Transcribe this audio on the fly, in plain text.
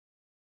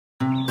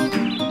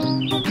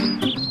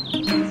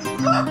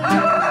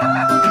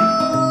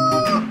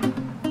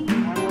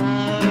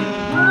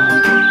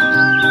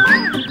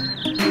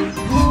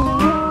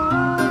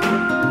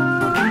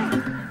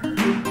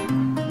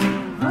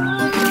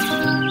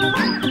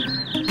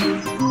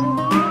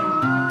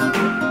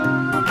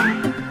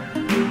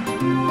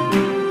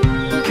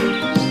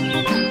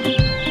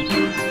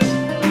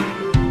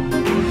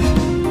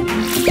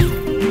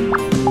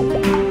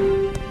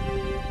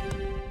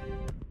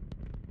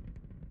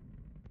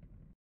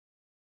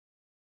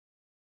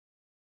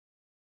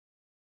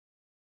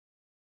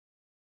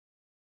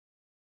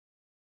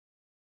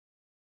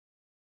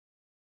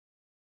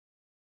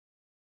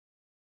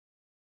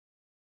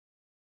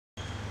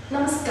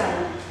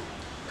നമസ്കാരം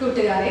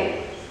കൂട്ടുകാരെ,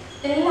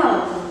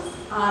 എല്ലാവർക്കും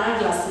 6ാം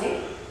ക്ലാസ്സിലെ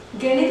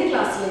ഗണിത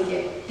ക്ലാസ്സിലേക്ക്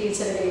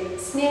ടീച്ചറുടെ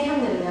സ്നേഹം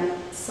നിറഞ്ഞ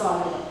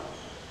സ്വാഗതം.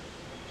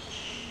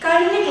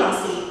 കഴിഞ്ഞ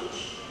ക്ലാസ്സിൽ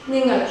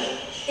നിങ്ങൾ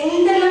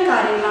എന്തെല്ലാം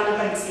കാര്യങ്ങളാണ്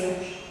പഠിച്ചത്?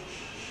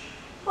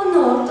 ഒന്ന്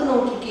ഓർത്തു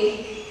നോക്കിക്കേ.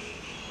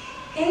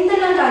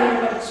 എന്തെല്ലാം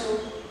കാര്യങ്ങൾ പഠിച്ചു?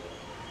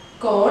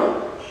 കോൺ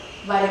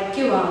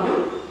വരയ്ക്കുവാനും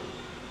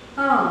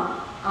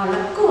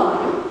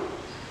അളക്കുവാനും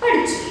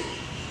പഠിച്ചു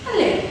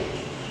അല്ലേ?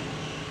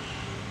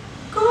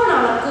 കോൺ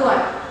അളക്കുവാൻ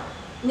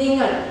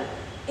നിങ്ങൾ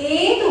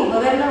ഏത്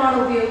ഉപകരണമാണ്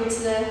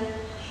ഉപയോഗിച്ചത്?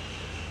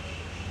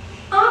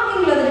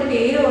 ആർക്കെങ്കിലും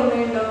പേര്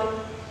ഓർമ്മയുണ്ടോ?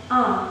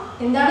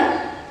 എന്താണ്?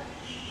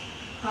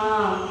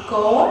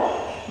 കോൺ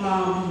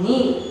മാപിനി.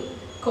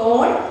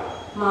 കോൺ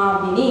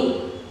മാപിനി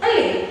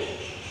അല്ലേ?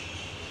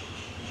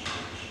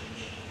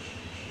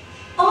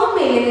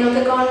 ഓർമ്മയില്ലേ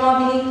നിങ്ങൾക്ക് കോൺ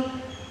മാപിനി?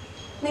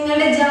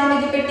 നിങ്ങളുടെ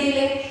ജ്യാമിതി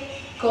പെട്ടിയിലെ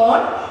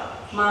കോൺ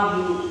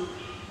മാപിനി.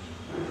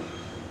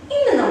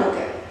 ഇന്ന്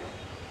നമുക്ക്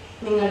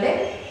നിങ്ങളുടെ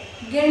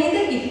ഗണിത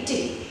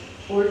കിറ്റിൽ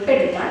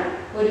ഉൾപ്പെടുത്താൻ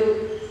ഒരു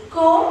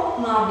കോൺ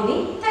മാപിനി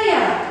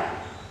തയ്യാറാക്കാം.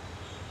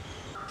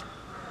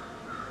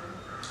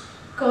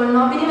 കോൺ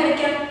മാപിനി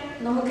വരയ്ക്കാൻ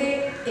നമുക്ക്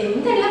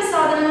എന്തെല്ലാം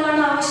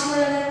സാധനങ്ങളാണ്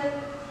ആവശ്യമുള്ളത്?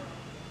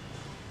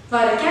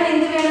 വരയ്ക്കാൻ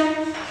എന്ത് വേണം?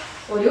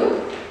 ഒരു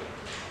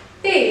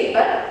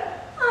പേപ്പർ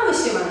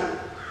ആവശ്യമാണ്.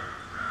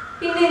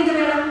 പിന്നെ എന്ത്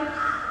വേണം?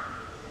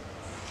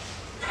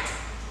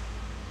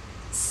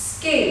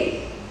 സ്കെയിൽ.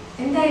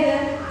 എന്തായത്?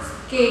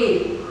 സ്കെയിൽ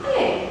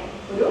അല്ലേ?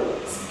 ഒരു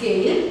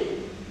സ്കെയിൽ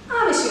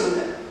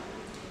ആവശ്യമുണ്ട്.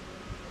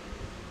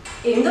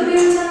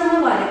 എന്തുപയോഗിച്ചാണ്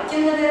നമ്മൾ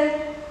വരയ്ക്കുന്നത്?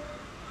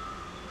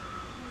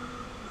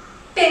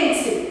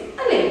 പെൻസിൽ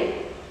അല്ലേ?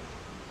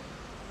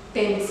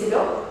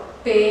 പെൻസിലോ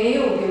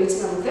പേനയോ ഉപയോഗിച്ച്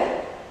നമുക്ക്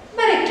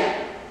വരയ്ക്കാം.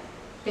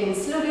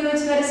 പെൻസിൽ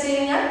ഉപയോഗിച്ച് വരച്ചു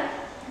കഴിഞ്ഞാൽ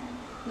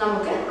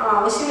നമുക്ക്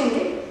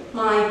ആവശ്യമെങ്കിൽ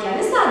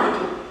മായ്ക്കാനും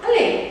സാധിക്കും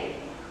അല്ലേ?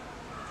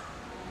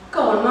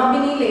 കോൺ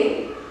മാപിനിയിലെ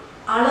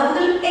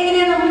അളവുകൾ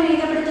എങ്ങനെയാണ് നമ്മൾ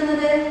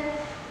രേഖപ്പെടുത്തുന്നത്?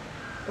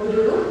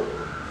 ഒരു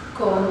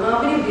കോൺ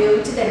മാപിനി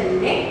ഉപയോഗിച്ച്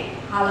തന്നെ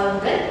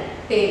അളവുകൾ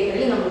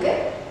പേപ്പറിൽ നമുക്ക്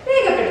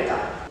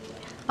രേഖപ്പെടുത്താം.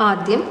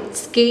 ആദ്യം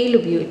സ്കെയിൽ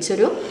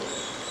ഉപയോഗിച്ചൊരു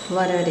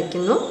വര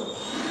വരയ്ക്കുന്നു.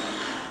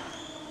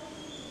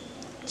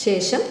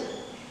 ശേഷം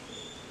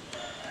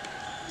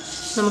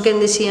നമുക്ക്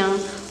എന്ത് ചെയ്യാം?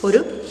 ഒരു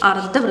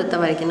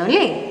അർദ്ധവൃത്തം വരയ്ക്കണം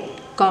അല്ലേ?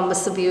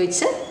 കോമ്പസ്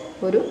ഉപയോഗിച്ച്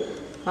ഒരു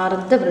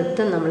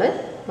അർദ്ധവൃത്തം നമ്മൾ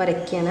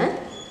വരയ്ക്കുകയാണ്.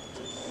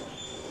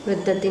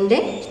 വൃത്തത്തിൻ്റെ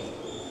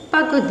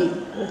പകുതി,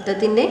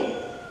 വൃത്തത്തിൻ്റെ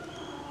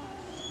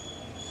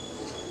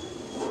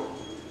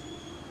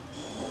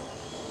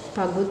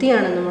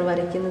പകുതിയാണ് നമ്മൾ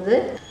വരയ്ക്കുന്നത്.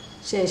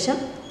 ശേഷം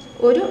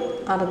ഒരു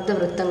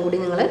അർദ്ധവൃത്തം കൂടി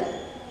നിങ്ങൾ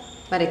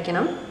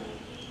വരയ്ക്കണം.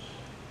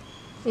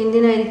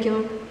 എന്തിനായിരിക്കും?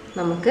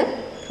 നമുക്ക്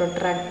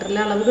പ്രൊട്രാക്ടറിലെ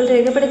അളവുകൾ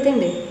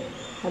രേഖപ്പെടുത്തേണ്ടേ?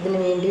 അതിനു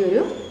വേണ്ടി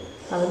ഒരു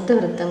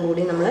അർദ്ധവൃത്തം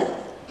കൂടി നമ്മൾ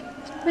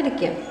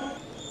വരയ്ക്കാം.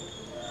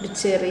 ഒരു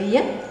ചെറിയ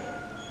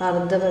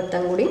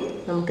അർദ്ധവൃത്തം കൂടി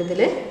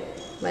നമുക്കിതിൽ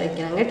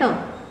വരയ്ക്കണം കേട്ടോ.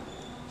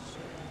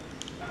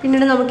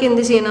 പിന്നീട് നമുക്ക്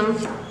എന്ത് ചെയ്യണം?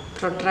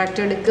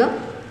 പ്രൊട്രാക്ടർ എടുക്കുക,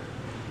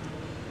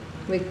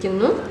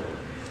 വയ്ക്കുന്നു,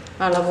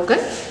 അളവുകൾ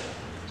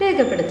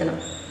രേഖപ്പെടുത്തണം.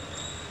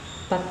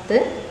 10,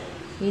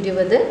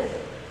 20,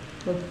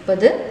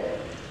 30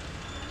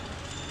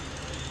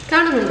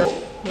 കാണുന്നുണ്ടോ?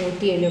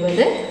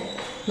 170,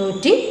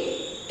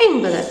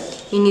 180.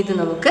 ഇനി ഇത്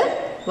നമുക്ക്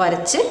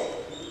വരച്ച്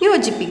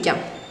യോജിപ്പിക്കാം.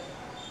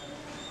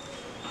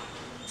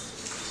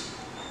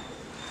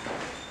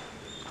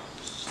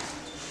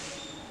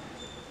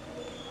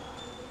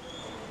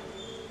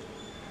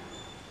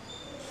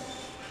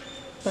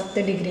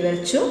 ഡിഗ്രി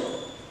വരച്ചു.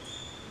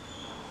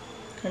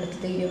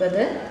 അടുത്തത്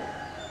 20,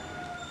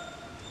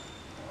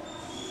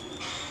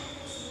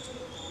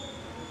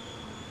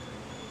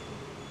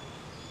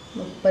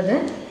 30,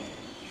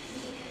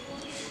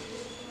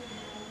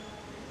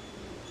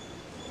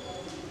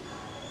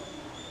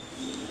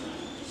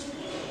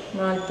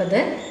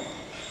 40,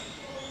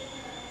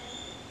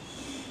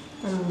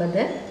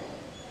 50,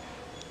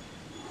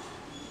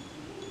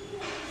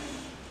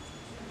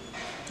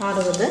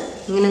 60.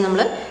 ഇങ്ങനെ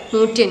നമ്മൾ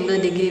 180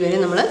 ഡിഗ്രി വരെ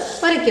നമ്മൾ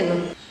വരയ്ക്കുന്നു.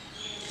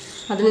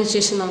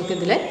 അതിനുശേഷം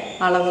നമുക്കിതിലെ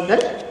അളവുകൾ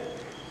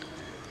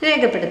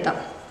രേഖപ്പെടുത്താം.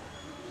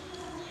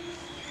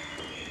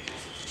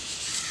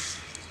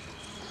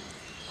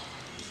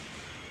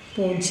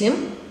 0,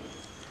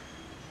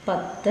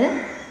 10,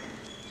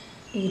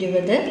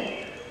 20,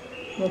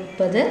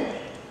 30,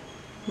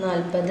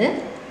 40,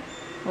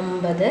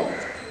 50,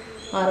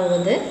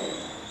 60,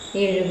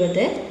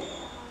 70,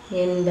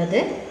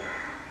 80,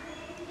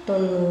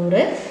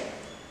 90,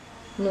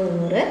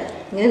 100.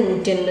 ഇങ്ങനെ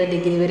 180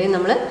 ഡിഗ്രി വരെ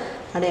നമ്മൾ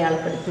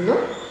അടയാളപ്പെടുത്തുന്നു.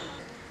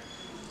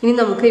 ഇനി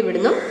നമുക്ക്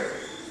ഇവിടുന്ന്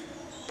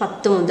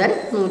 10 മുതൽ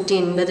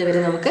 180 വരെ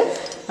നമുക്ക്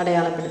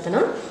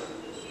അടയാളപ്പെടുത്തണം.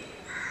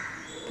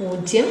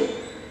 0,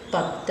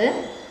 10,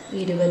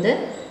 20,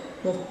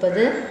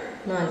 30,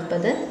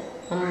 40,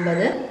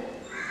 50,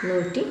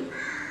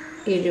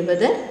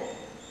 170,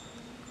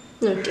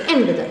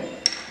 180.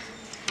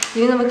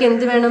 ഇനി നമുക്ക്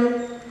എന്ത് വേണം?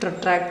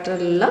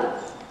 പ്രൊട്രാക്ടറിലുള്ള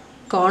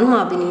കോൺ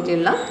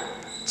മാപിനിയിലുള്ള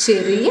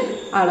ചെറിയ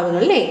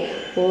അളവുകൾ അല്ലേ?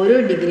 ഓരോ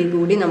ഡിഗ്രി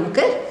കൂടി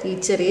നമുക്ക് ഈ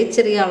ചെറിയ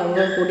ചെറിയ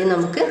അളവുകൾ കൂടി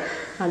നമുക്ക്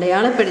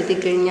അടയാളപ്പെടുത്തി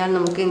കഴിഞ്ഞാൽ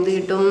നമുക്ക് എന്ത്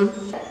കിട്ടും?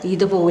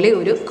 ഇതുപോലെ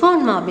ഒരു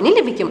കോൺമാപിനി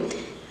ലഭിക്കും.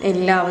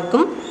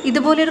 എല്ലാവർക്കും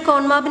ഇതുപോലെ ഒരു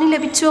കോൺമാപിനി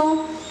ലഭിച്ചോ?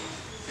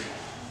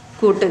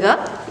 കൂട്ടുകാർ,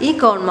 ഈ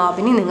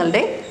കോൺമാപിനി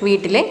നിങ്ങളുടെ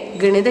വീട്ടിലെ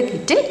ഗണിത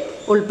കിറ്റിൽ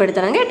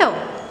ഉൾപ്പെടുത്തണം കേട്ടോ.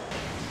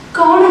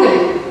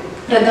 കോണുകളിൽ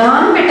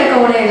പ്രധാനപ്പെട്ട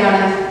കോൺ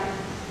ഏതാണ്?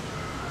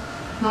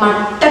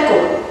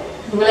 മട്ടക്കോൺ.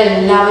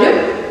 നിങ്ങളെല്ലാവരും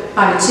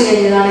പഠിച്ചു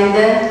കഴിഞ്ഞതാണ്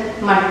ഇത്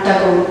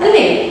മട്ടകോൺ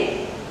അല്ലേ?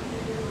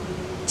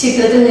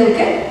 ചിത്രത്തിൽ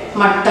നിങ്ങൾക്ക്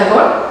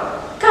മട്ടകോൺ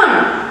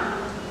കാണാം.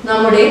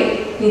 നമ്മുടെ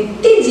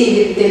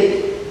നിത്യജീവിതത്തിൽ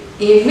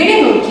എവിടെ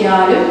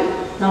നോക്കിയാലും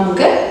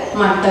നമുക്ക്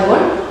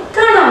മട്ടകോൺ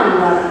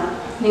കാണാവുന്നതാണ്.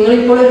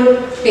 നിങ്ങളിപ്പോൾ ഒരു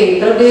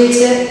പേപ്പർ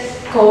ഉപയോഗിച്ച്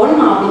കോൺ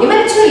മാപിനി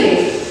വരച്ചല്ലേ?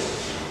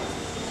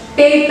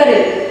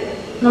 പേപ്പറിൽ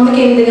നമുക്ക്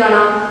എന്ത്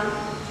കാണാം?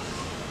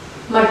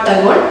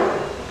 മട്ടകോൺ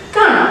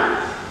കാണാം.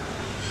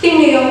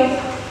 പിന്നെയോ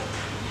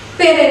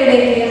വേറെ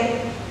എവിടെയൊക്കെയാ?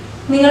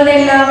 നിങ്ങളുടെ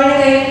എല്ലാവരുടെ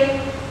കയ്യിൽ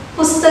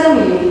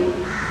പുസ്തകമില്ലേ?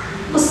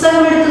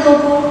 പുസ്തകം എടുത്ത്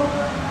നോക്കൂ.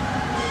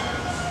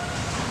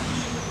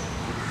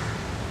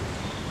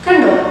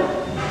 കണ്ടോ?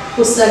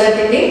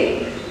 പുസ്തകത്തിന്റെ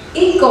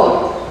ഈ കോൺ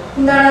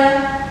എന്താണ്?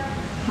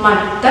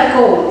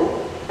 മട്ടകോൺ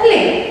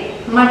അല്ലേ?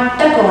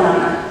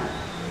 മട്ടകോണാണ്.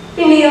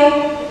 പിന്നെയോ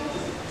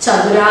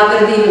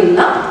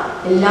ചതുരാകൃതിയിലുള്ള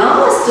എല്ലാ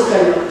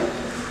വസ്തുക്കളും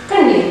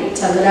കണ്ടില്ലേ?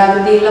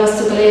 ചതുരാകൃതിയിലുള്ള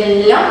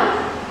വസ്തുക്കളെല്ലാം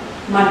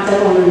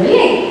മട്ടകോണുണ്ട്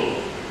അല്ലേ?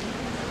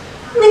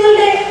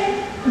 നിങ്ങളുടെ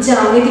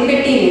ജ്യാമിതി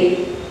പെട്ടിയിൽ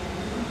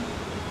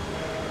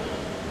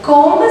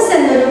കോമ്പസ്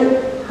എന്നൊരു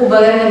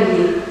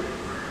ഉപകരണമില്ലേ?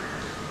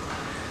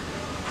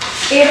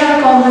 ഏതാണ്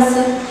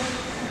കോമ്പസ്?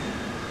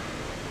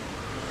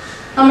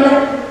 നമ്മൾ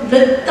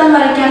വൃത്തം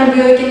വരയ്ക്കാൻ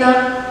ഉപയോഗിക്കുന്ന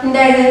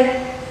എന്തായത്?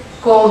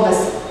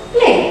 കോമ്പസ്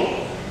അല്ലേ?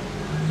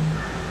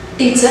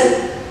 ടീച്ചർ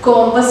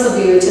കോമ്പസ്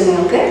ഉപയോഗിച്ച്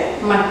നിങ്ങൾക്ക്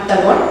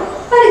മട്ടകോൺ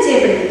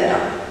പരിചയപ്പെടുത്തി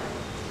തരാം.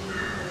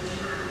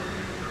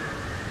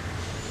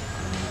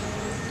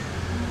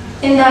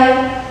 എന്തായി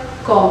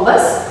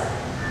കോമ്പസ്?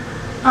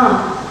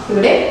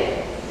 ഇവിടെ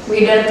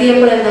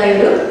വിടർത്തിയപ്പോൾ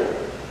എന്തായൊരു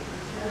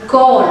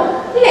കോൺ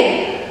അല്ലേ?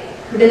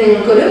 ഇവിടെ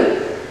നിങ്ങൾക്കൊരു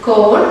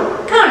കോൺ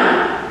കാണാം.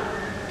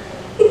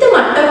 ഇത്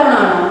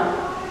മട്ടകോണാണോ?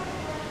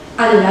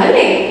 അല്ല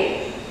അല്ലേ?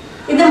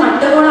 ഇത്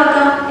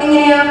മട്ടകോണാക്കാം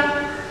എങ്ങനെയാ?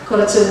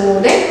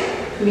 കുറച്ചുകൂടെ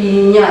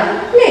വിരിഞ്ഞാൽ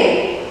അല്ലേ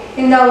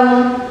എന്താവും?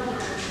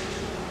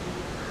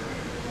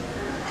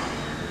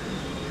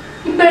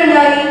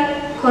 ഇപ്പോഴെന്തായി?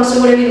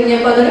 കുറച്ചുകൂടെ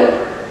വിരിഞ്ഞപ്പോൾ അതൊരു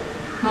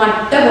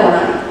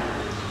മട്ടകോണാണ്.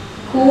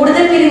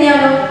 കൂടുതൽ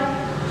വിരിഞ്ഞാലോ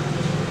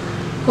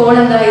കോൺ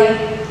എന്തായി?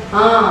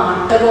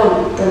 മട്ടകോൺ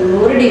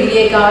 90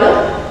 ഡിഗ്രിയേക്കാളും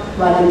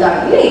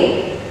വലുതായി.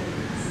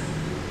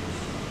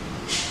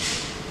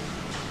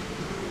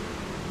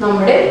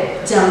 നമ്മുടെ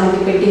ജ്യാമിതി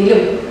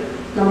പെട്ടിയിലും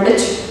നമ്മുടെ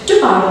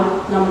ചുറ്റുപാടും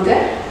നമുക്ക്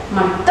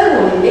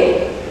മട്ടകോണിന്റെ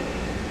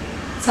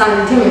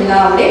സാന്നിധ്യം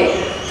എല്ലാവരുടെയും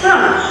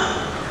കാണാം.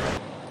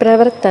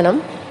 പ്രവർത്തനം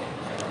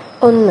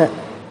 1.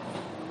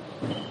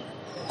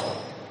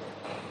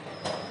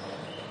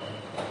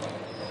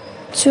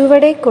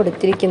 ചുവടെ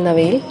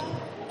കൊടുത്തിരിക്കുന്നവയിൽ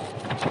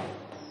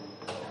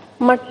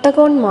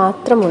മട്ടകോൺ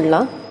മാത്രമുള്ള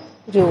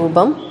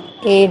രൂപം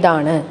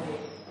ഏതാണ്?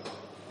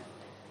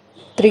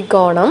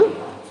 ത്രികോണം,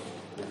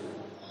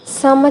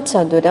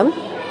 സമചതുരം,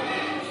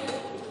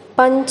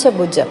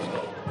 പഞ്ചഭുജം.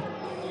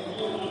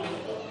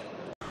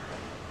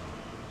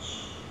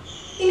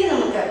 ഇനി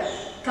നമുക്ക്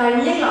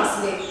കഴിഞ്ഞ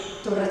ക്ലാസ്സിലെ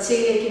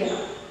തുടർച്ചയിലേക്ക്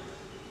വരാം.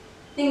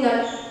 നിങ്ങൾ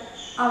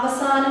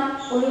അവസാനം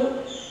ഒരു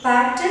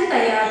പാറ്റേൺ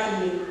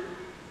തയ്യാറാക്കില്ലേ?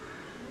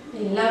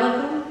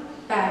 എല്ലാവർക്കും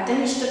പാറ്റേൺ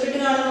ഇഷ്ടപ്പെട്ട്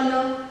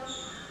കാണുമല്ലോ.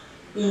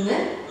 ഇന്ന്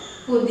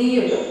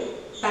പുതിയൊരു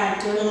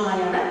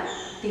പാറ്റേണുമായാണ്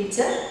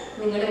ടീച്ചർ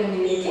നിങ്ങളുടെ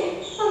മുന്നിലേക്ക്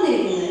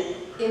വന്നിരിക്കുന്നത്.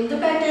 എന്ത്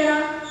പാറ്റേണാ?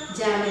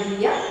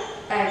 ജ്യാമിതീയ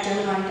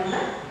പാറ്റേണുമായിട്ടാണ്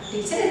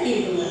ടീച്ചർ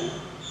എത്തിയിരിക്കുന്നത്.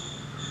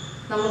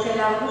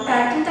 നമുക്കെല്ലാവർക്കും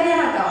പാറ്റേൺ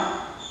തയ്യാറാക്കാം.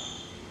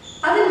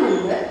 അതിനു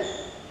മുൻപ്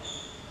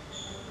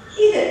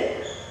ഇത്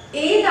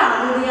ഏത്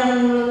ആകൃതിയാണ്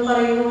നിങ്ങളൊന്ന്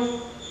പറയുമോ?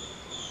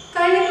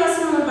 കഴിഞ്ഞ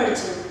ക്ലാസ്സിൽ നമ്മൾ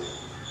പഠിച്ചു.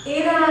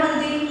 ഏതാണ്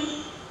ആകൃതി?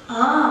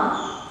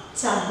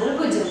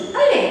 ചതുർഭുജം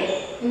അല്ലേ?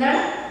 എന്താണ്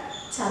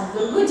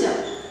ചതുർഭുജം?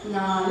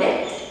 4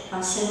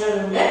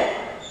 വശങ്ങളുണ്ട്.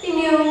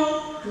 പിന്നെയോ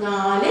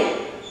 4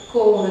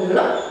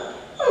 കോണുകളും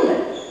ഉണ്ട്.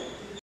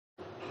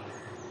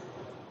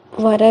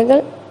 വരകൾ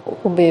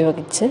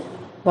ഉപയോഗിച്ച്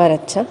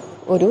വരച്ച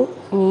ഒരു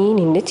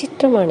മീനിൻ്റെ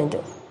ചിത്രമാണിത്.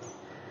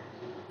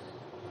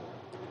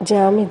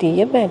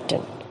 ജ്യാമിതീയ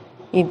പാറ്റേൺ.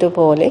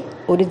 ഇതുപോലെ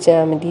ഒരു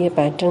ജ്യാമിതീയ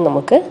പാറ്റേൺ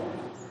നമുക്ക്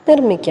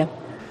നിർമ്മിക്കാം.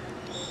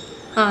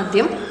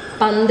 ആദ്യം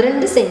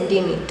 12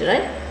 സെൻറ്റിമീറ്റർ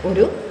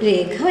ഒരു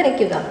രേഖ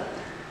വരയ്ക്കുക.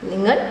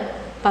 നിങ്ങൾ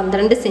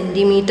 12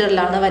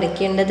 സെൻറ്റിമീറ്ററിലാണ്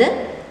വരയ്ക്കേണ്ടത്.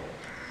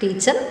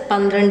 ടീച്ചർ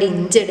 12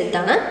 ഇഞ്ച്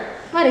എടുത്താണ്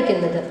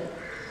വരയ്ക്കുന്നത്.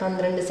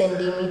 12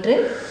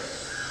 സെൻറ്റിമീറ്ററിൽ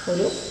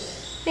ഒരു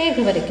രേഖ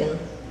വരയ്ക്കുന്നു.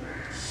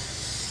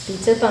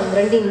 ടീച്ചർ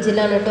 12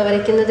 ഇഞ്ചിലാണ് കേട്ടോ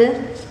വരയ്ക്കുന്നത്.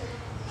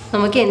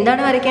 നമുക്ക്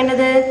എന്താണ്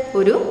വരയ്ക്കേണ്ടത്?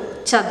 ഒരു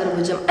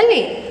ചതുർഭുജം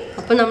അല്ലേ?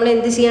 അപ്പോൾ നമ്മൾ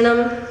എന്ത് ചെയ്യണം?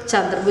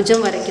 ചതുർഭുജം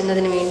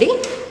വരയ്ക്കുന്നതിന് വേണ്ടി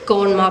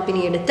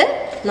കോൺമാപിനി എടുത്ത്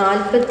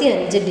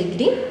 45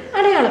 ഡിഗ്രി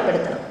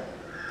അടയാളപ്പെടുത്തണം.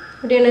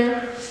 ഇവിടെയാണ്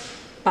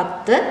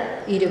 10,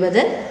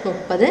 20,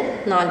 30,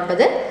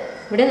 40.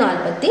 ഇവിടെ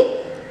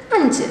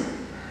 45.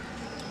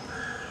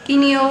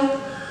 ഇനിയോ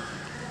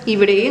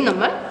ഇവിടെയും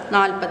നമ്മൾ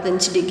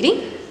 45 ഡിഗ്രി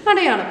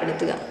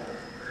അടയാളപ്പെടുത്തുക.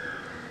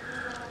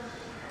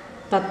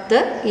 10,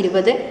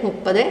 20,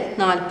 30,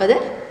 40,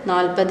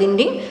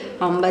 40ൻ്റെയും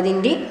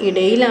 50ൻ്റെയും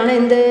ഇടയിലാണ്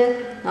എന്ത്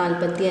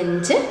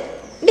 45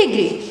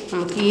 ഡിഗ്രി.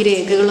 നമുക്ക് ഈ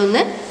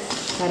രേഖകളൊന്ന്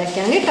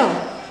വരയ്ക്കാം കേട്ടോ.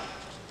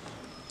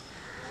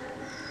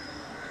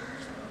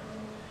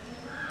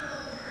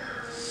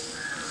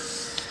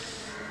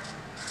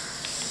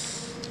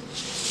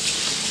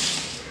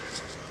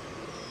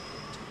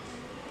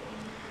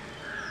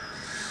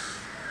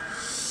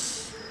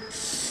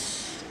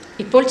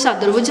 ഇപ്പോൾ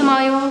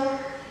ചതുർഭുജമായോ?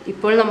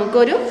 ഇപ്പോൾ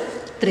നമുക്കൊരു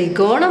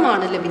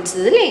ത്രികോണമാണ്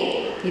ലഭിച്ചത് അല്ലേ?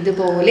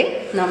 ഇതുപോലെ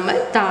നമ്മൾ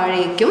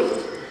താഴേക്കും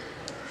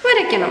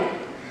വരയ്ക്കണം.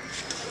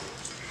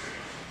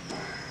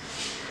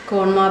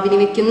 കോൺമാപിനി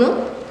വയ്ക്കുന്നു.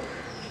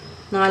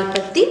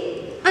 45,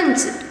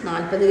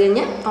 40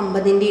 കഴിഞ്ഞ്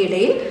 50ൻ്റെ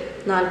ഇടയിൽ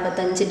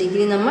 45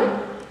 ഡിഗ്രി നമ്മൾ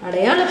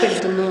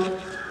അടയാളപ്പെടുത്തുന്നു.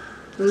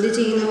 എന്ത്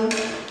ചെയ്യുന്നു?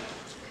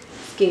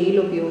 സ്കെയിൽ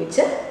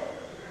ഉപയോഗിച്ച്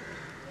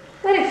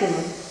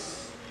വരയ്ക്കുന്നു.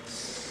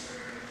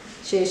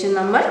 ശേഷം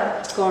നമ്മൾ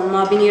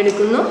കോൺമാപിനി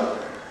എടുക്കുന്നു.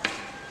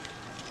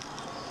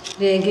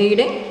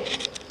 രേഖയുടെ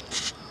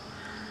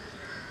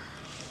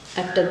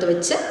അറ്റത്ത്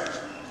വെച്ച്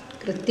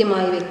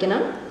കൃത്യമായി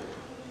വയ്ക്കണം.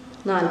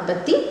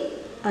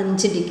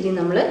 45 ഡിഗ്രി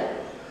നമ്മൾ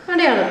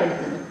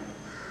അടയാളപ്പെടുത്തുന്നു.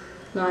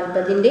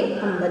 40ൻ്റെ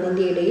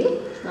 50ൻ്റെ ഇടയിൽ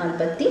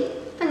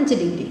 45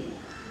 ഡിഗ്രി.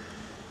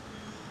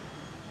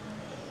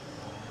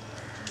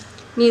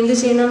 ഇനി എന്ത്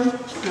ചെയ്യണം?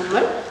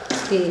 നമ്മൾ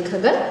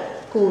രേഖകൾ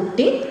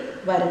കൂട്ടി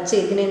വരച്ച്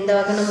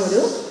ഇതിനെന്താക്കണം?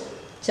 ഒരു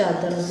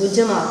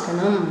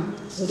ചതുർഭുജമാക്കണം.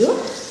 ഒരു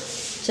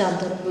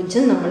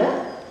ചതുർഭുജം നമ്മൾ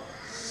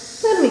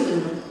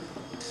നിർമ്മിക്കുന്നു.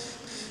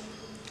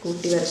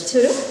 കൂട്ടി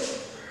വരച്ചൊരു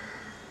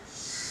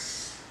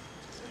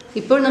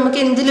ഇപ്പോൾ നമുക്ക്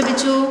എന്ത്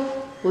ലഭിച്ചു?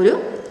 ഒരു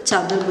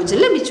ചതുർഭുജം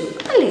ലഭിച്ചു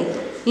അല്ലേ?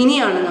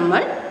 ഇനിയാണ്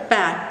നമ്മൾ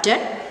പാറ്റേൺ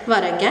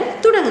വരയ്ക്കാൻ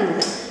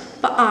തുടങ്ങുന്നത്.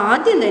 അപ്പം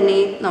ആദ്യം തന്നെ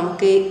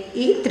നമുക്ക്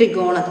ഈ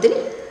ത്രികോണത്തിൽ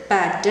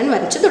പാറ്റേൺ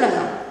വരച്ച്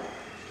തുടങ്ങാം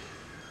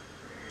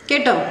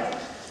കേട്ടോ.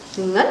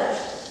 നിങ്ങൾ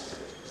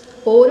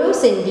ഓരോ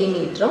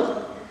സെൻറ്റിമീറ്ററും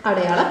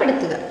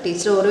അടയാളപ്പെടുത്തുക.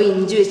 ടീച്ചർ ഓരോ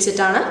ഇഞ്ച്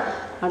വെച്ചിട്ടാണ്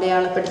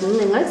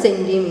അടയാളപ്പെടുത്തുന്നത്. നിങ്ങൾ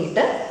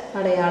സെൻറ്റിമീറ്റർ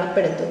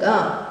അടയാളപ്പെടുത്തുക.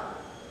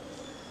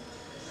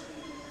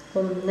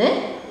 1,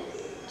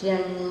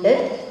 2,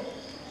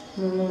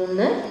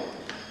 3,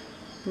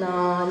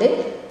 4,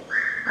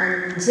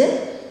 5,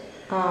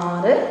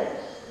 6,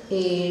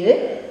 7,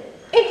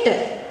 8.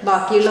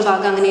 ബാക്കിയുള്ള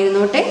ഭാഗം അങ്ങനെ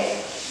ഇരുന്നോട്ടെ.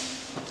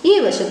 ഈ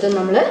വശത്ത്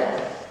നമ്മൾ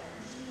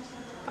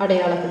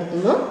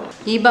അടയാളപ്പെടുത്തുന്നു.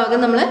 ഈ ഭാഗം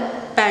നമ്മൾ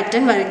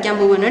പാറ്റേൺ വരയ്ക്കാൻ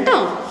പോകുന്നു കേട്ടോ.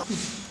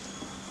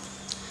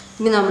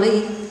 ഇനി നമ്മൾ ഈ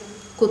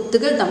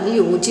കുത്തുകൾ തമ്മിൽ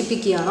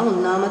യോജിപ്പിക്കുകയാണ്.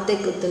 ഒന്നാമത്തെ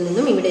കുത്തിൽ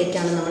നിന്നും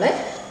ഇവിടേക്കാണ് നമ്മൾ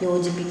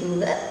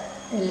യോജിപ്പിക്കുന്നത്.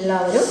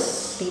 എല്ലാവരും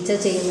ടീച്ചർ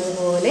ചെയ്യുന്നത്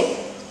പോലെ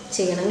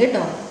ചെയ്യണം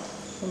കേട്ടോ.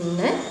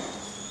 1,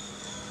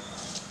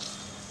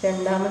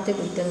 രണ്ടാമത്തെ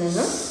കുത്തിൽ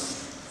നിന്നും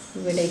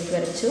ഇവിടേക്ക്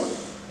വരച്ചു.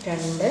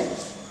 2,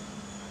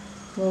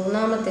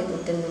 മൂന്നാമത്തെ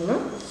കുത്തിൽ നിന്നും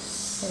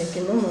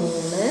വരയ്ക്കുന്നു.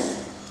 3,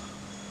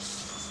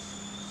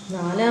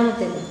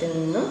 നാലാമത്തെ കുത്തിൽ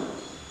നിന്നും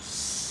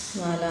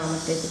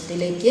നാലാമത്തെ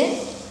കുത്തിലേക്ക്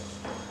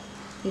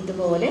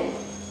ഇതുപോലെ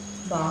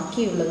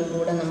ബാക്കിയുള്ളതും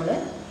കൂടെ നമ്മൾ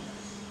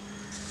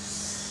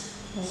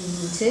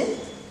 5,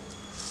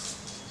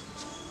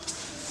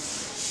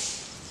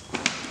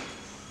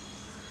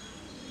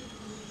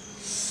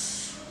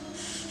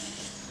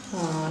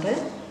 6,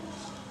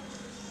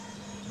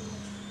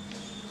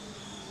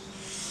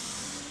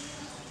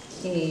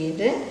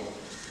 7,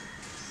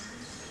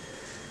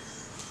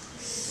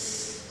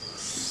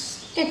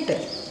 8.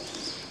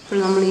 അപ്പോൾ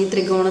നമ്മൾ ഈ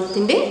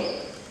ത്രികോണത്തിൻ്റെ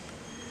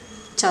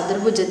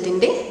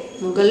ചതുർഭുജത്തിൻ്റെ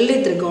മുകളിലെ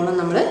ത്രികോണം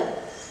നമ്മൾ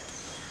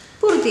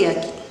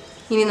പൂർത്തിയാക്കി.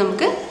 ഇനി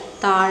നമുക്ക്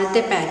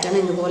താഴത്തെ പാറ്റേൺ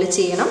ഇതുപോലെ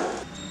ചെയ്യണം.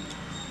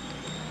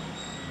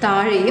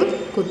 താഴെയും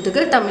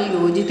കുത്തുകൾ തമ്മിൽ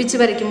യോജിപ്പിച്ച്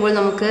വരയ്ക്കുമ്പോൾ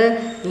നമുക്ക്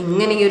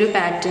ഇങ്ങനെയൊരു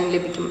പാറ്റേൺ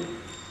ലഭിക്കും.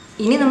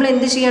 ഇനി നമ്മൾ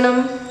എന്ത് ചെയ്യണം?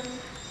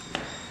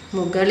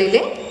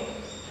 മുകളിലെ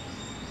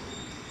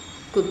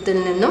കുത്തിൽ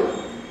നിന്നും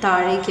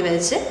താഴേക്ക്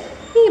വരച്ച്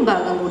ഈ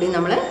ഭാഗം കൂടി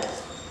നമ്മൾ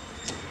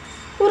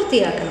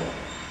പൂർത്തിയാക്കണം.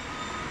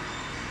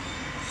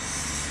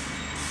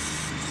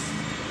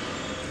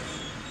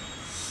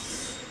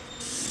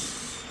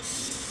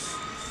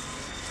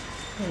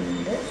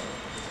 ഉണ്ട്.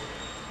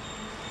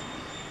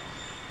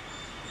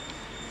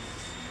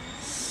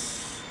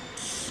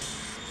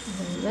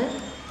 1,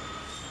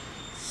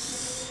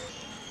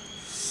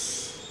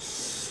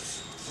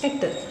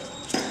 8.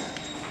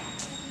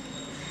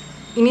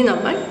 ഇനി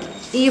നമ്മൾ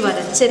ഈ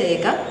വരച്ച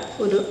രേഖ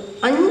ഒരു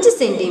 5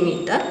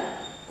 സെൻറ്റിമീറ്റർ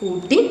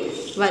കൂട്ടി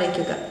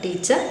വരയ്ക്കുക.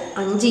 ടീച്ചർ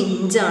 5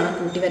 ഇഞ്ചാണ്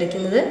കൂട്ടി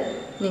വരയ്ക്കുന്നത്.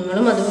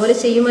 നിങ്ങളും അതുപോലെ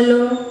ചെയ്യുമല്ലോ.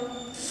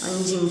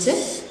 5 ഇഞ്ച്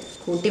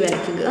കൂട്ടി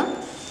വരയ്ക്കുക.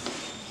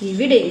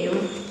 ഇവിടെയും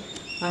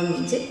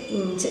 5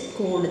 ഇഞ്ച്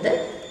കൂടുതൽ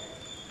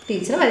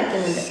ടീച്ചർ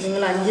വരയ്ക്കുന്നുണ്ട്.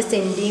 നിങ്ങൾ 5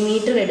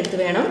 സെൻറ്റിമീറ്റർ എടുത്ത്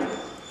വേണം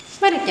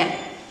വരയ്ക്കാൻ.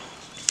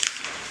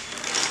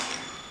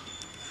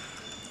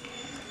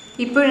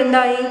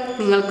 ഇപ്പോഴെന്തായി?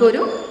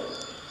 നിങ്ങൾക്കൊരു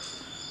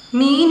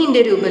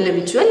മീനിൻ്റെ രൂപം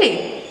ലഭിച്ചു അല്ലേ?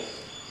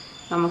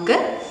 നമുക്ക്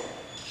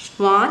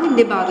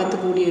വാലിൻ്റെ ഭാഗത്ത്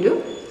കൂടിയൊരു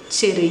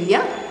ചെറിയ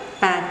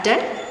പാറ്റേൺ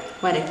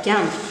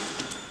വരയ്ക്കാം.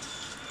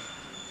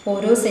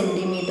 ഓരോ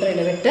സെൻറ്റിമീറ്റർ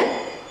ഇടവിട്ട്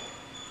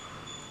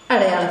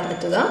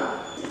അടയാളപ്പെടുത്തുക.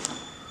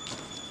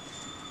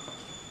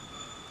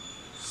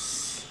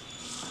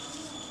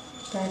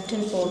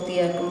 പാറ്റേൺ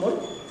പൂർത്തിയാക്കുമ്പോൾ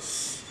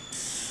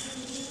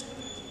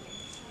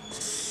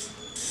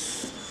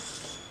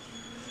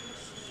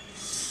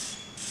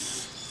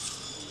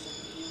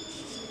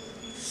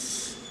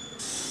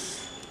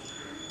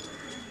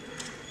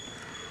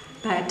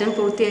പാറ്റേൺ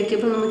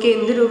പൂർത്തിയാക്കിയപ്പോൾ നമുക്ക്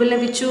എന്ത് രൂപം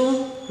ലഭിച്ചു?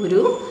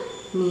 ഒരു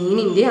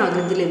മീനിൻ്റെ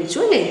ആകൃതി ലഭിച്ചു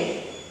അല്ലേ?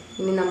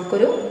 ഇനി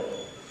നമുക്കൊരു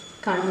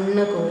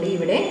കണ്ണ് കൂടി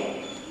ഇവിടെ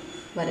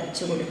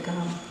വരച്ചു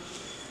കൊടുക്കാം.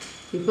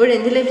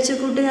 ഇപ്പോഴെന്ത് ലഭിച്ചു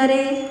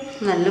കൂട്ടുകാരെ?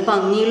 നല്ല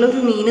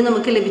ഭംഗിയുള്ളൊരു മീന്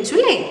നമുക്ക് ലഭിച്ചു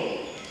അല്ലേ?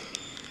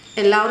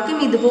 എല്ലാവർക്കും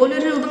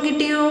ഇതുപോലൊരു രൂപം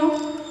കിട്ടിയോ?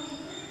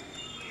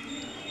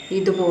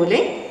 ഇതുപോലെ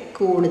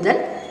കൂടുതൽ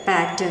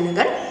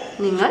പാറ്റേണുകൾ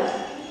നിങ്ങൾ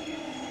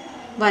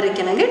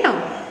വരയ്ക്കണം കേട്ടോ.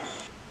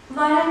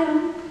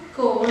 വരകളും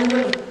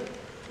കോണുകളും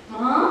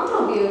മാത്രം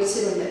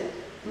ഉപയോഗിച്ചുകൊണ്ട്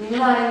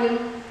നിങ്ങൾ ആരെങ്കിലും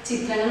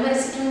ചിത്രങ്ങൾ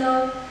വരച്ചിട്ടുണ്ടോ?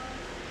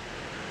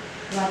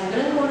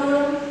 വരകളും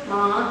കോണുകളും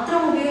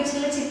മാത്രം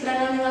ഉപയോഗിച്ചുള്ള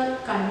ചിത്രങ്ങൾ നിങ്ങൾ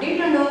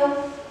കണ്ടിട്ടുണ്ടോ?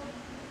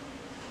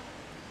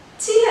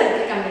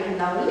 ചിലരൊക്കെ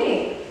കണ്ടിട്ടുണ്ടാവും അല്ലേ?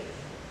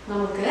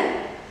 നമുക്ക്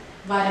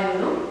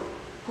വരകളും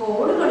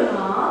കോണുകളും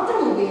മാത്രം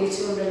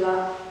ഉപയോഗിച്ചുകൊണ്ടുള്ള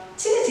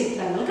ചില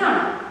ചിത്രങ്ങൾ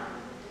കാണാം.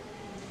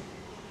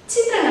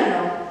 ചിത്രം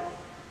കണ്ടോ?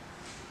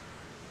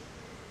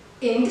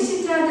 എന്ത്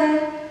ചിത്രം അത്?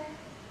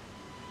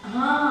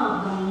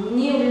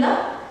 ഭംഗിയുള്ള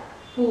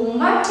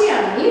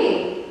പൂമ്പാറ്റയാണല്ലേ?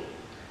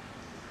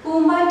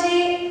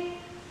 പൂമ്പാറ്റയെ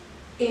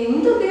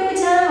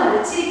എന്തുപയോഗിച്ചാണ്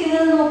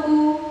വരച്ചിരിക്കുന്നത് നോക്കൂ.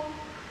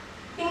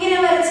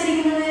 എങ്ങനെയാ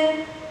വരച്ചിരിക്കുന്നത്?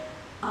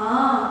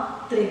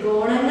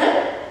 ത്രികോണങ്ങൾ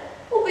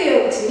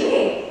ഉപയോഗിച്ചില്ലേ?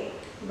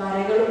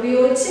 വരകൾ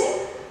ഉപയോഗിച്ച്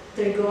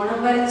ത്രികോണം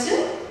വരച്ചു.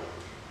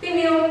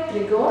 പിന്നെയോ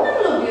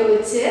ത്രികോണങ്ങൾ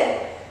ഉപയോഗിച്ച്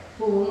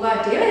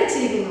പൂമ്പാറ്റയെ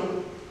വരച്ചിരിക്കുന്നു.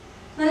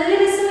 നല്ല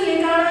രസമില്ലേ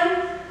കാണാൻ?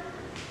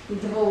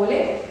 ഇതുപോലെ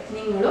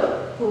നിങ്ങളും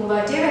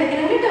പൂമ്പാറ്റയെ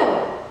വരയ്ക്കണം കേട്ടോ.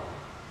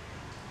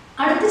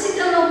 അടുത്ത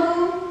ചിത്രം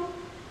നോക്കൂ.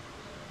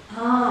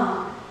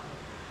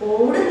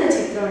 ഓടുന്ന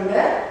ചിത്രമുണ്ട്.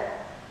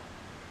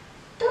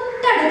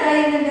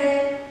 തൊട്ടടുത്തായി എന്തുണ്ട്?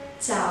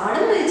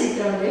 ചാടുന്ന ഒരു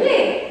ചിത്രമുണ്ട് അല്ലേ?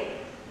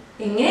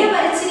 എങ്ങനെയാ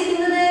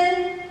വരച്ചിരിക്കുന്നത്?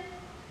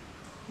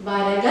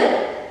 വരകൾ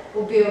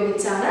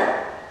ഉപയോഗിച്ചാണ്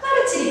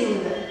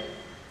വരച്ചിരിക്കുന്നത്.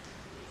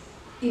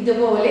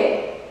 ഇതുപോലെ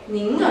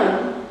നിങ്ങളും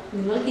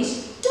നിങ്ങൾക്ക്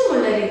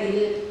ഇഷ്ടമുള്ള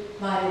രീതിയിൽ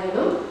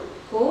വരകളും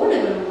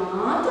കോണുകളും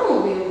മാത്രം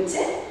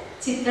ഉപയോഗിച്ച്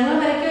ചിത്രങ്ങൾ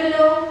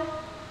വരയ്ക്കുമല്ലോ.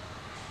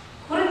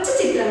 കുറച്ച്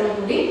ചിത്രങ്ങൾ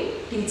കൂടി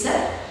ടീച്ചർ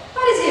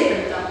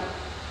പരിചയപ്പെടുത്താം.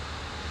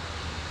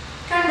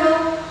 കണ്ടോ?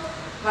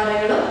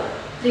 വരകളും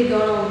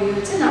ത്രികോണം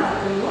ഉപയോഗിച്ച്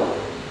നടക്കുന്നു.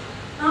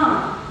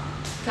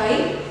 കൈ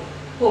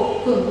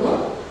പൊക്കുന്നു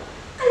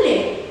അല്ലേ?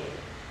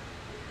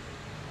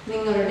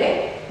 നിങ്ങളുടെ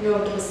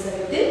നോട്ട്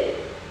പുസ്തകത്തിൽ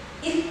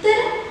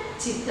ഇത്തരം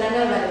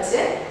ചിത്രങ്ങൾ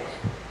വരച്ച്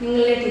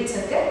നിങ്ങളുടെ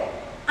ടീച്ചർക്ക്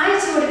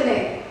അയച്ചു കൊടുക്കണേ.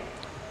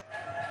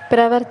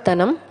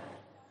 പ്രവർത്തനം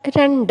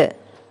 2.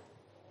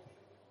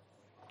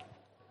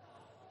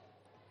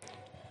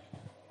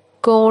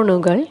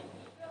 കോണുകൾ,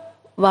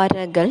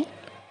 വരകൾ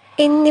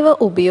എന്നിവ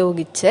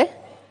ഉപയോഗിച്ച്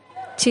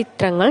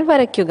ചിത്രങ്ങൾ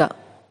വരയ്ക്കുക.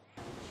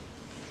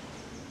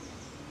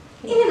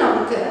 ഇനി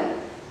നമുക്ക്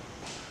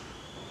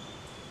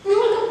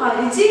നിങ്ങൾക്ക്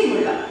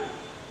പരിചയമുള്ള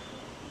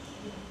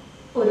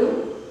ഒരു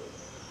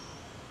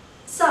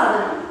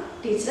സാധനം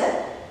ടീച്ചർ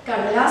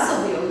കടലാസ്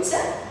ഉപയോഗിച്ച്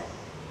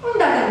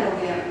ഉണ്ടാക്കാൻ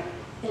പോവുകയാണ്.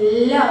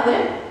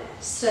 എല്ലാവരും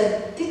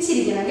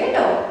ശ്രദ്ധിച്ചിരിക്കണം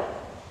കേട്ടോ.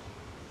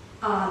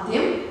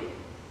 ആദ്യം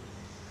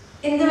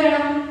എന്ത്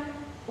വേണം?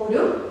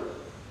 ഒരു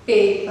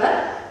പേപ്പർ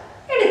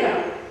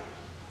എടുക്കണം.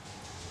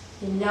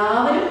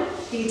 എല്ലാവരും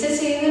ടീച്ചർ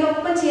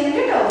ചെയ്യുന്നതിനൊപ്പം ചെയ്യണം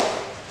കേട്ടോ.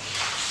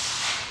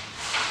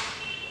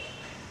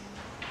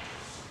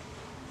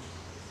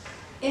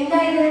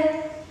 എന്തായത്?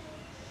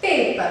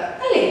 പേപ്പർ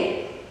അല്ലേ?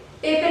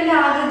 പേപ്പറിന്റെ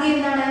ആകൃതി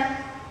എന്താണ്?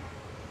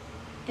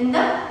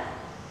 എന്താ?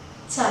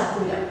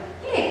 ചതുരം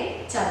അല്ലേ?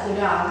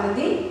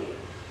 ചതുരാകൃതി.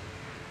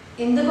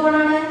 എന്ത്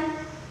കോണാണ്?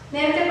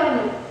 നേരത്തെ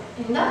പറഞ്ഞു.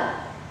 എന്താ?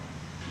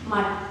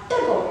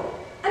 മട്ടകോൺ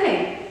അല്ലേ?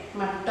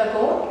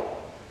 മട്ടകോൺ,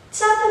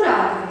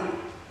 ചതുരാകൃതി.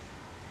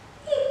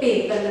 ഈ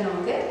പേപ്പറിൽ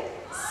നമുക്ക്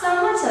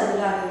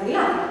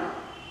സമചതുരാകൃതിയിലാക്കണം.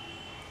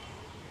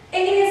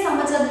 എങ്ങനെയാ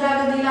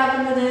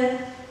സമചതുരാകൃതിയിലാക്കുന്നത്?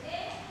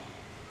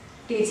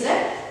 ടീച്ചർ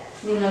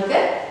നിങ്ങൾക്ക്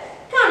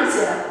കാണിച്ചു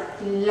തരാം.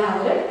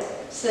 എല്ലാവരും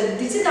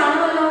ശ്രദ്ധിച്ച്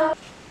കാണുമല്ലോ.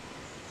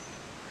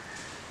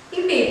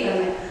 ഈ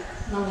പേപ്പറിന്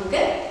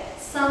നമുക്ക്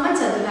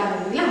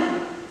സമചതുരാകൃതിയിലാക്കണം.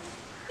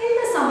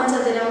 എന്താ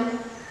സമചതുരം?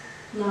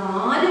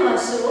 4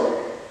 വശവും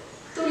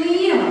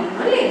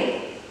തുല്യമാക്കണം അല്ലേ?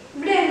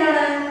 ഇവിടെ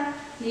എന്താണ്?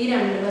 ഈ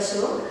 2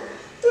 വശവും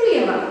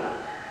തുല്യമാണ്.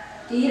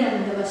 ഈ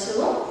 2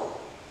 വശവും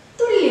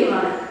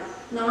തുല്യമാണ്.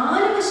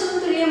 4 വശവും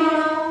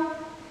തുല്യമാണോ?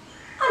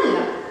 അല്ല.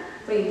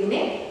 അപ്പൊ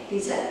ഇതിനെ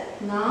ടീച്ചർ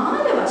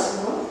 4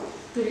 വശവും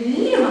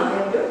തുല്യമായ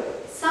ഒരു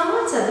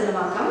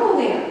സമചതുരമാക്കാൻ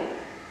പോവുകയാണ്.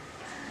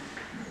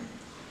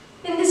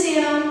 എന്ത്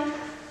ചെയ്യണം?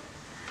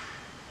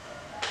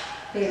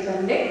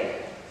 പേപ്പറിന്റെ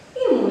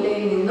ഈ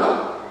മൂലയിൽ നിന്നും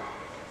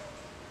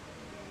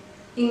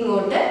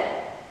ഇങ്ങോട്ട്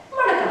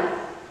മടക്കണം.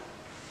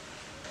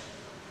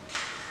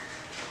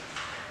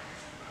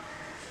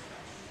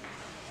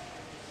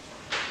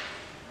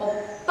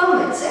 ഒപ്പം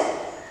വെച്ച്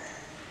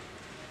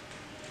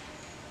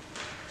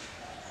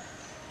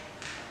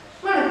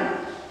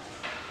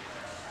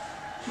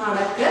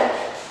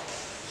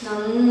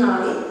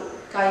നന്നായി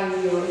കൈ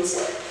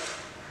ഉപയോഗിച്ച്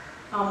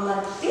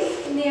അമർത്തി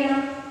എന്ത്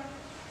ചെയ്യണം?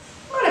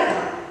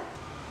 മടക്കണം.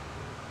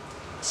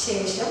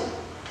 ശേഷം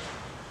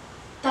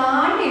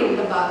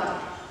താഴെയുള്ള ഭാഗം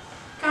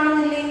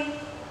കാണുന്നില്ലേ?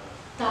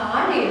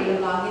 താഴെയുള്ള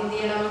ഭാഗം എന്ത്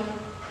ചെയ്യണം?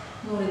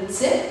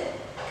 മുറിച്ച്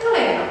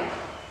കളയണം.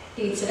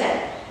 ടീച്ചറെ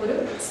ഒരു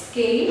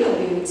സ്കെയിൽ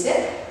ഉപയോഗിച്ച്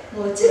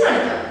മുറിച്ച്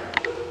കാണിക്കാം.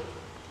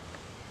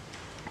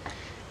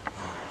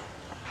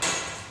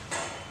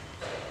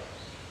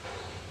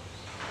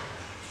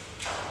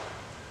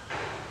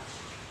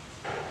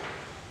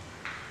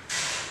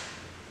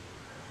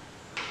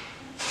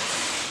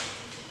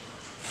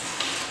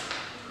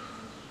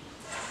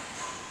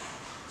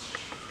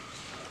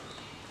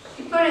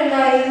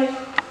 ഇപ്പോഴെന്തായി?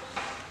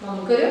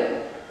 നമുക്കൊരു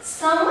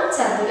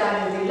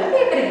സമചതുരാകൃതിയുള്ള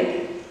പേപ്പർ കിട്ടി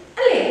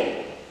അല്ലേ?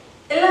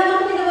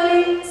 എല്ലാവർക്കും ഇതുപോലെ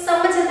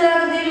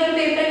സമചതുരാകൃതിയുള്ള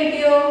പേപ്പർ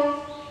കിട്ടിയോ?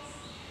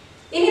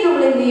 ഇനി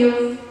നമ്മൾ എന്ത് ചെയ്യും?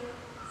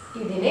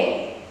 ഇതിനെ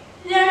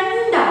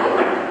രണ്ടായി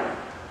മടക്കണം.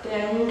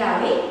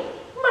 രണ്ടായി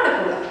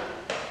മടക്കുക.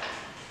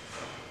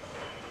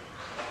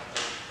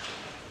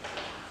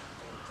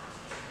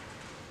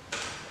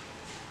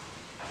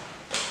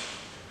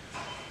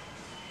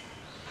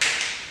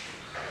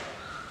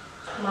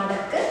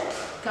 മടക്ക്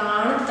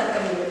കാണത്തക്ക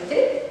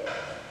വിധത്തിൽ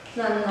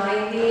നന്നായി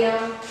എന്ത് ചെയ്യാം?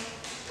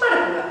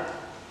 മടക്കുക.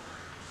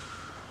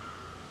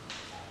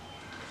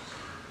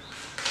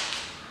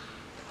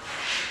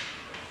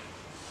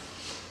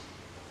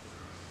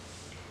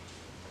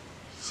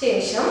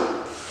 ശേഷം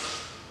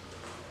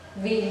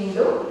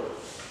വീണ്ടും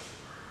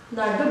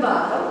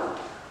നടുഭാഗം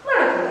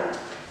മടക്കുക.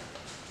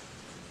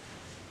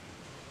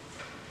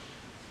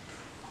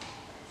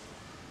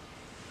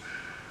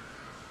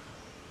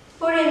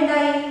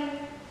 ഇപ്പോഴെന്തായി?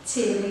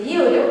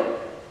 ചെറിയൊരു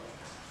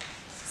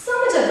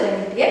സമചതുരം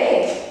കിട്ടിയല്ലേ?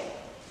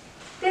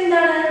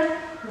 ഇതെന്താണ്?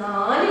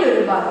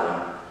 നാലിലൊരു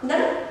ഭാഗമാണ്.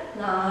 എന്താണ്?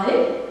 നാലിൽ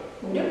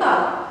ഒരു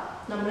ഭാഗം.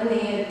 നമ്മൾ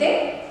നേരത്തെ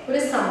ഒരു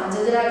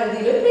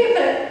സമചതുരാകൃതിയിലൊരു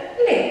പേപ്പർ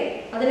അല്ലേ?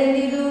 അതിനെന്ത്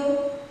ചെയ്തു?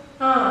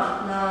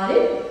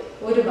 നാലിൽ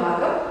ഒരു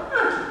ഭാഗം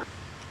ആക്കി.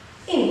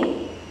 ഇനി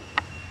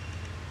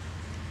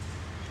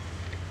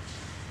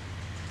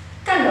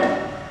കണ്ടോ?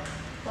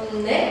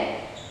 1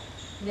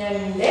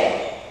 2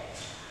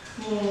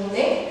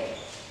 3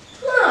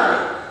 4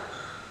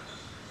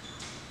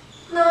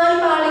 4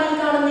 പാളികൾ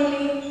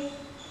കാണുന്നില്ലേ?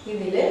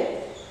 ഇതില്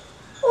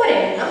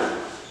ഒരെണ്ണം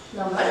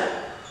നമ്മൾ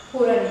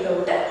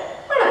പുറകിലോട്ട്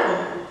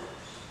മടക്കുന്നു.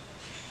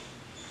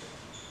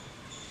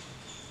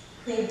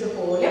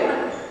 ഇതുപോലെ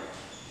മടക്കും.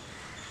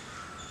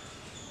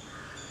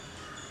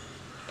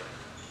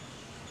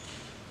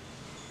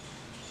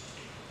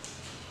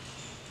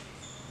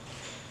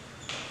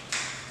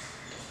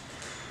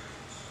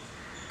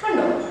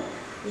 കണ്ടോ?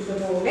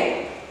 ഇതുപോലെ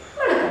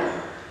മടക്കണം.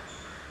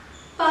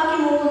 ബാക്കി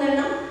 3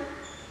 എണ്ണം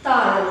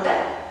താഴോട്ട്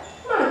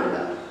മടക്കുക.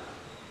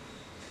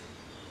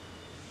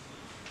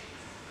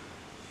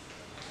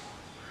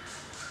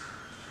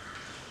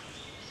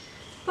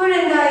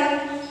 ഇപ്പോഴെന്തായി?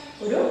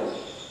 ഒരു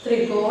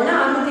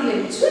ത്രികോണാകൃതി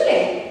ലഭിച്ചു അല്ലേ?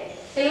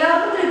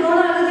 എല്ലാവർക്കും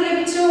ത്രികോണാകൃതി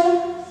ലഭിച്ചു.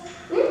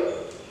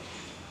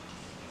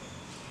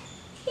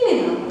 ഇനി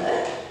നമ്മൾ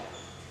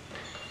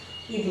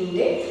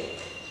ഇതിന്റെ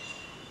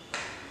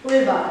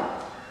ഉൾഭാഗം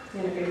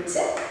ഇങ്ങനെ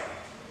പിടിച്ച്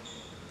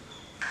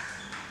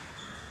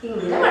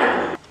ഇങ്ങനെ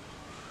മടക്കണം.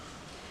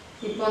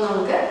 ഇപ്പോൾ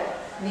നമുക്ക്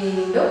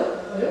വീണ്ടും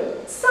ഒരു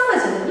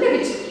സമചതുരം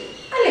ലഭിച്ചു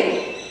അല്ലേ?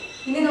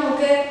 ഇനി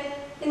നമുക്ക്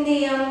എന്ത്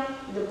ചെയ്യാം?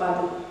 ഇത്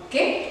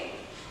പതുക്കെ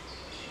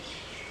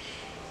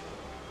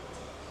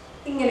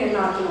ഇങ്ങനെ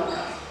ആക്കി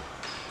നോക്കാം.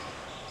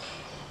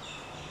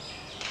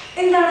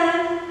 എന്താണ്?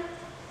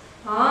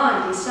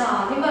 ടീച്ചർ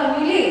ആദ്യം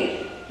പറഞ്ഞില്ലേ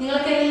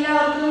നിങ്ങൾക്ക്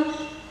എല്ലാവർക്കും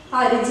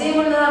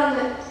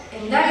പരിചയമുള്ളതാണെന്ന്.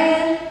 എന്താണ്?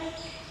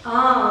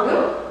 ഒരു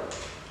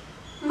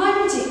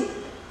വഞ്ചി,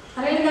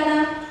 അല്ലെങ്കിൽ എന്താണ്?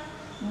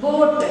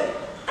 ബോട്ട്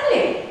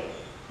അല്ലേ?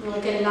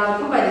 നിങ്ങൾക്ക്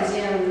എല്ലാവർക്കും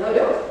പരിചയമുള്ള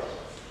ഒരു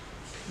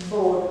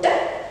ബോട്ട്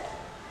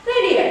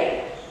റെഡിയായി.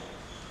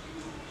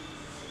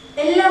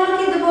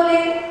 എല്ലാവർക്കും ഇതുപോലെ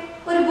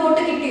ഒരു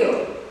ബോട്ട് കിട്ടിയോ?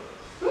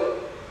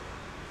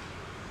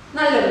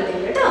 നല്ല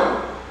കുട്ടികൾ കേട്ടോ.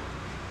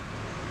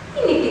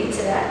 ഇനി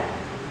ടീച്ചർ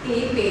ഈ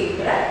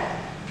പേപ്പർ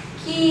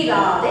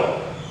കീറാതെ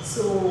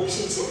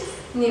സൂക്ഷിച്ച്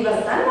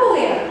നിവർത്താൻ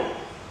പോവുകയാണ്.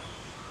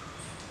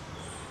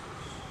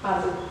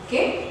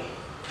 പതുക്കെ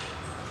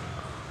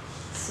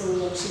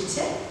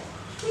സൂക്ഷിച്ച്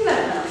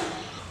നിവർത്തണം.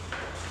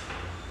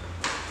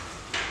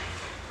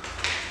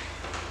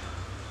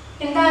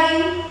 എന്തായി?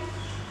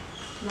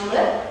 നമ്മൾ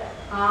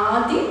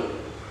ആദ്യം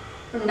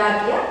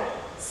ഉണ്ടാക്കിയ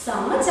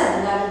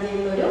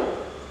സമചതുരാകൃതിയിലൊരു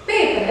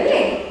പേപ്പർ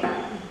അല്ലേ?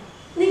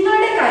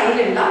 നിങ്ങളുടെ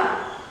കയ്യിലുള്ള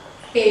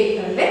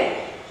പേപ്പറിൽ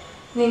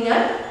നിങ്ങൾ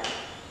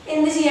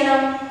എന്ത്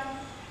ചെയ്യണം?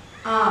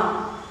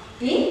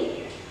 ഈ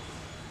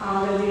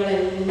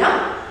ആകൃതികളെല്ലാം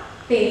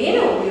പേന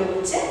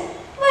ഉപയോഗിച്ച്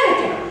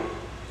വരയ്ക്കണം.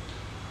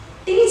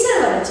 ടീച്ചർ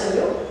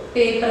വരച്ചൊരു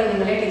പേപ്പർ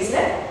നിങ്ങളെ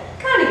ടീച്ചർ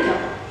കാണിക്കാം.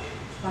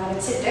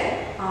 വരച്ചിട്ട്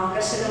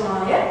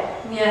ആകർഷകമായ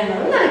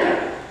നിറങ്ങൾ നൽകണം.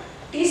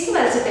 ടീച്ചർ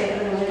വരച്ച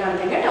പേപ്പർ നിങ്ങൾ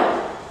കാണിക്കാം കേട്ടോ.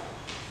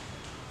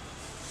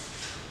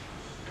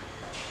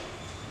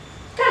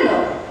 കണ്ടോ?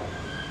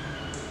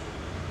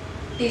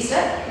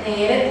 ടീച്ചർ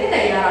നേരത്തെ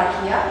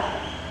തയ്യാറാക്കിയ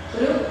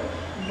ഒരു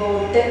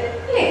ബോട്ട്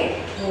അല്ലേ?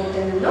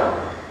 നോട്ടിൽ നിന്നും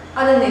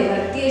അത്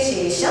നിവർത്തിയ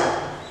ശേഷം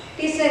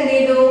ടീച്ചർ എന്ത്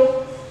ചെയ്തു?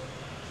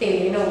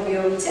 പേന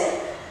ഉപയോഗിച്ച്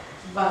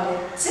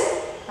വരച്ച്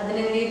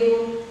അതിനെന്ത് ചെയ്തു?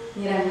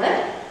 നിറങ്ങൾ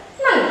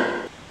നൽകി.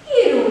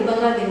 ഈ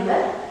രൂപങ്ങൾ നിങ്ങൾ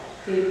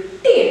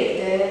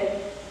വെട്ടിയെടുത്ത്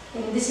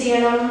എന്ത്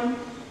ചെയ്യണം?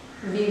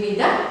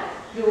 വിവിധ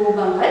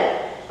രൂപങ്ങൾ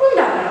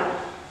ഉണ്ടാക്കണം.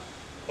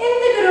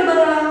 എന്തൊക്കെ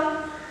രൂപങ്ങളാ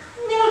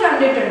നിങ്ങൾ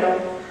കണ്ടിട്ടുണ്ടോ?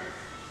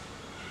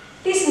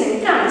 ടീച്ചർ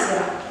നിങ്ങൾക്ക് കാണിച്ചു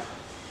തരാം.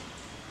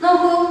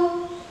 നോക്കൂ,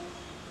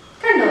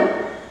 കണ്ടോ?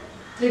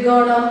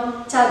 ത്രികോണം,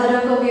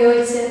 ചതുരമൊക്കെ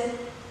ഉപയോഗിച്ച്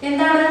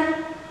എന്താണ്?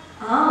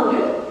 ആ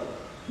ഒരു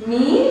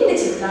മീനിന്റെ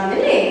ചിത്രമാണ്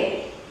അല്ലേ?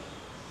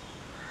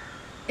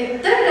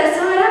 എത്ര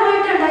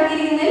രസകരമായിട്ട്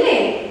ഉണ്ടാക്കിയിരിക്കുന്നല്ലേ?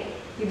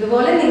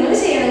 ഇതുപോലെ നിങ്ങൾ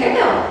ചെയ്യണം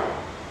കേട്ടോ.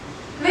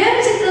 വേറെ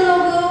ചിത്രം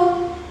നോക്കൂ,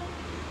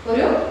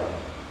 ഒരു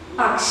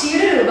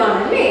പക്ഷിയുടെ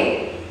രൂപമാണല്ലേ?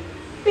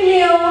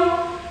 പിന്നെയോ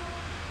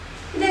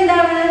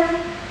ഇതെന്താണ്?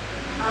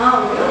 ആ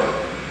ഒരു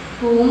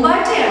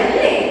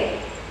പൂമ്പാറ്റയാണല്ലേ?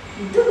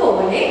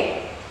 ഇതുപോലെ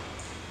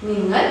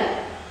നിങ്ങൾ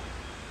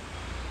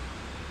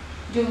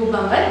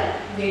രൂപങ്ങൾ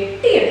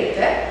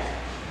വെട്ടിയെടുത്ത്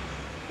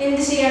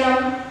എന്ത് ചെയ്യണം?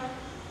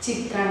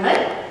 ചിത്രങ്ങൾ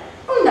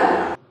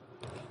ഉണ്ടാക്കണം.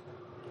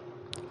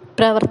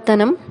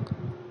 പ്രവർത്തനം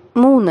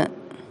 3.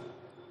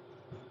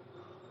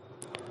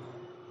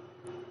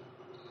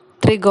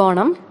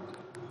 ത്രികോണം,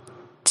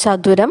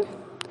 ചതുരം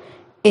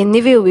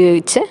എന്നിവ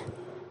ഉപയോഗിച്ച്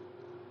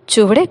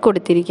ചുവടെ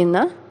കൊടുത്തിരിക്കുന്ന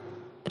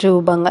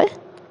രൂപങ്ങൾ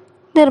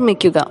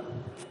നിർമ്മിക്കുക.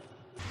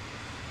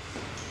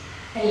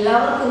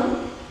 എല്ലാവർക്കും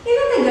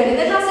ഇന്നത്തെ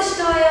ഗണിത ക്ലാസ്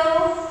ഇഷ്ടമായോ?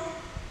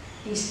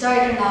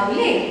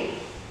 ഇഷ്ടമായിട്ടുണ്ടാവില്ലേ?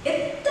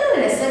 എത്ര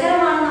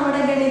രസകരമാണ്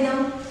നമ്മുടെ ഗണിതം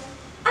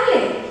അല്ലേ?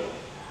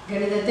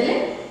 ഗണിതത്തില്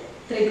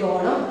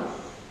ത്രികോണം,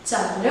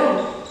 ചതുരവും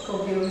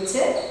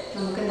ഉപയോഗിച്ച്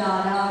നമുക്ക്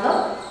ധാരാളം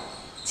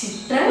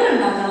ചിത്രങ്ങൾ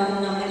ഉണ്ടാക്കാമെന്ന്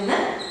നമ്മൾ ഇന്ന്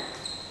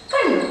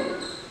കണ്ടു.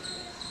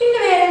 പിന്നെ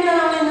വേറെന്താ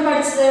നമ്മൾ ഇന്ന്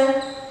പഠിച്ചത്?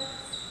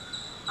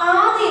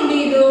 ആദ്യം എന്ത്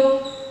ചെയ്തു?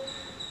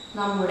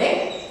 നമ്മുടെ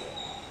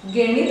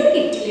ഗണിത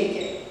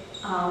കിറ്റിലേക്ക്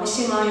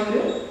ആവശ്യമായ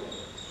ഒരു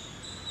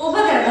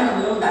ഉപകരണം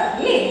നമ്മൾ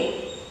ഉണ്ടാക്കില്ലേ?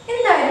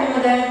 എന്തായിരുന്നു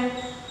അത്?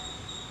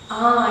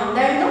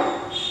 എന്തായിരുന്നു?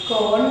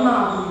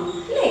 കോൺമാപിനി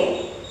അല്ലേ?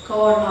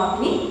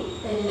 കോൺമാപിനി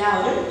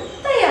എല്ലാവരും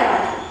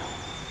തയ്യാറാക്കി.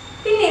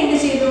 പിന്നെ എന്ത്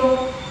ചെയ്തു?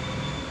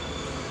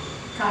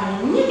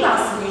 കഴിഞ്ഞ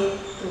ക്ലാസ്സിലെ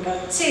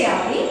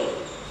തുടർച്ചയായി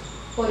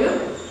ഒരു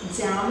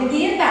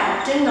ജ്യാമിതീയ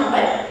പാറ്റേൺ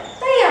നമ്മൾ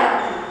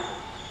തയ്യാറാക്കി.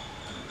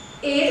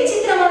 ഏത്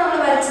ചിത്രമാണ് നമ്മൾ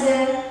വരച്ചത്?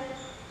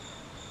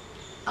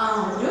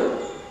 ഒരു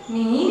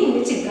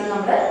മീനിന്റെ ചിത്രം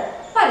നമ്മൾ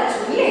വരച്ചു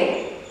അല്ലേ?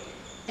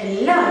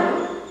 എല്ലാവരും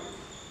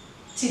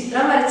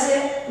ചിത്രം വരച്ച്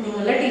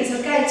നിങ്ങളുടെ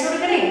ടീച്ചർക്ക് അയച്ചു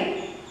കൊടുക്കണേ.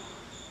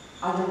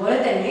 അതുപോലെ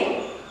തന്നെ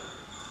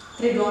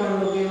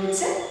ത്രികോണങ്ങൾ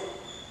ഉപയോഗിച്ച്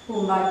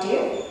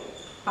പൂമ്പാറ്റയും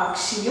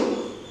പക്ഷിയും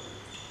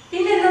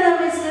പിന്നെന്താ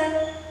നിർമ്മിച്ചത്?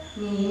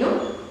 മീനും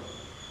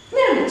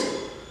നിർമ്മിച്ചു.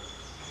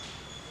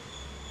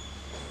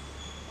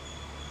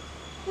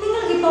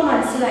 നിങ്ങൾക്കിപ്പോ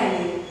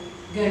മനസ്സിലായില്ലേ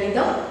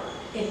ഗണിതം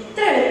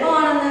എത്ര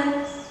എളുപ്പമാണെന്ന്?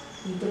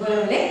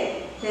 ഇതുപോലെ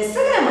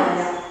രസകരമായ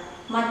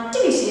മറ്റു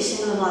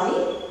വിശേഷങ്ങളുമായി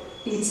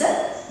ടീച്ചർ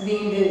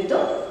വീണ്ടും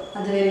എത്തും.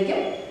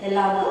 അതുവരെയ്ക്കും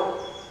എല്ലാവർക്കും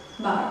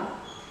ബൈ.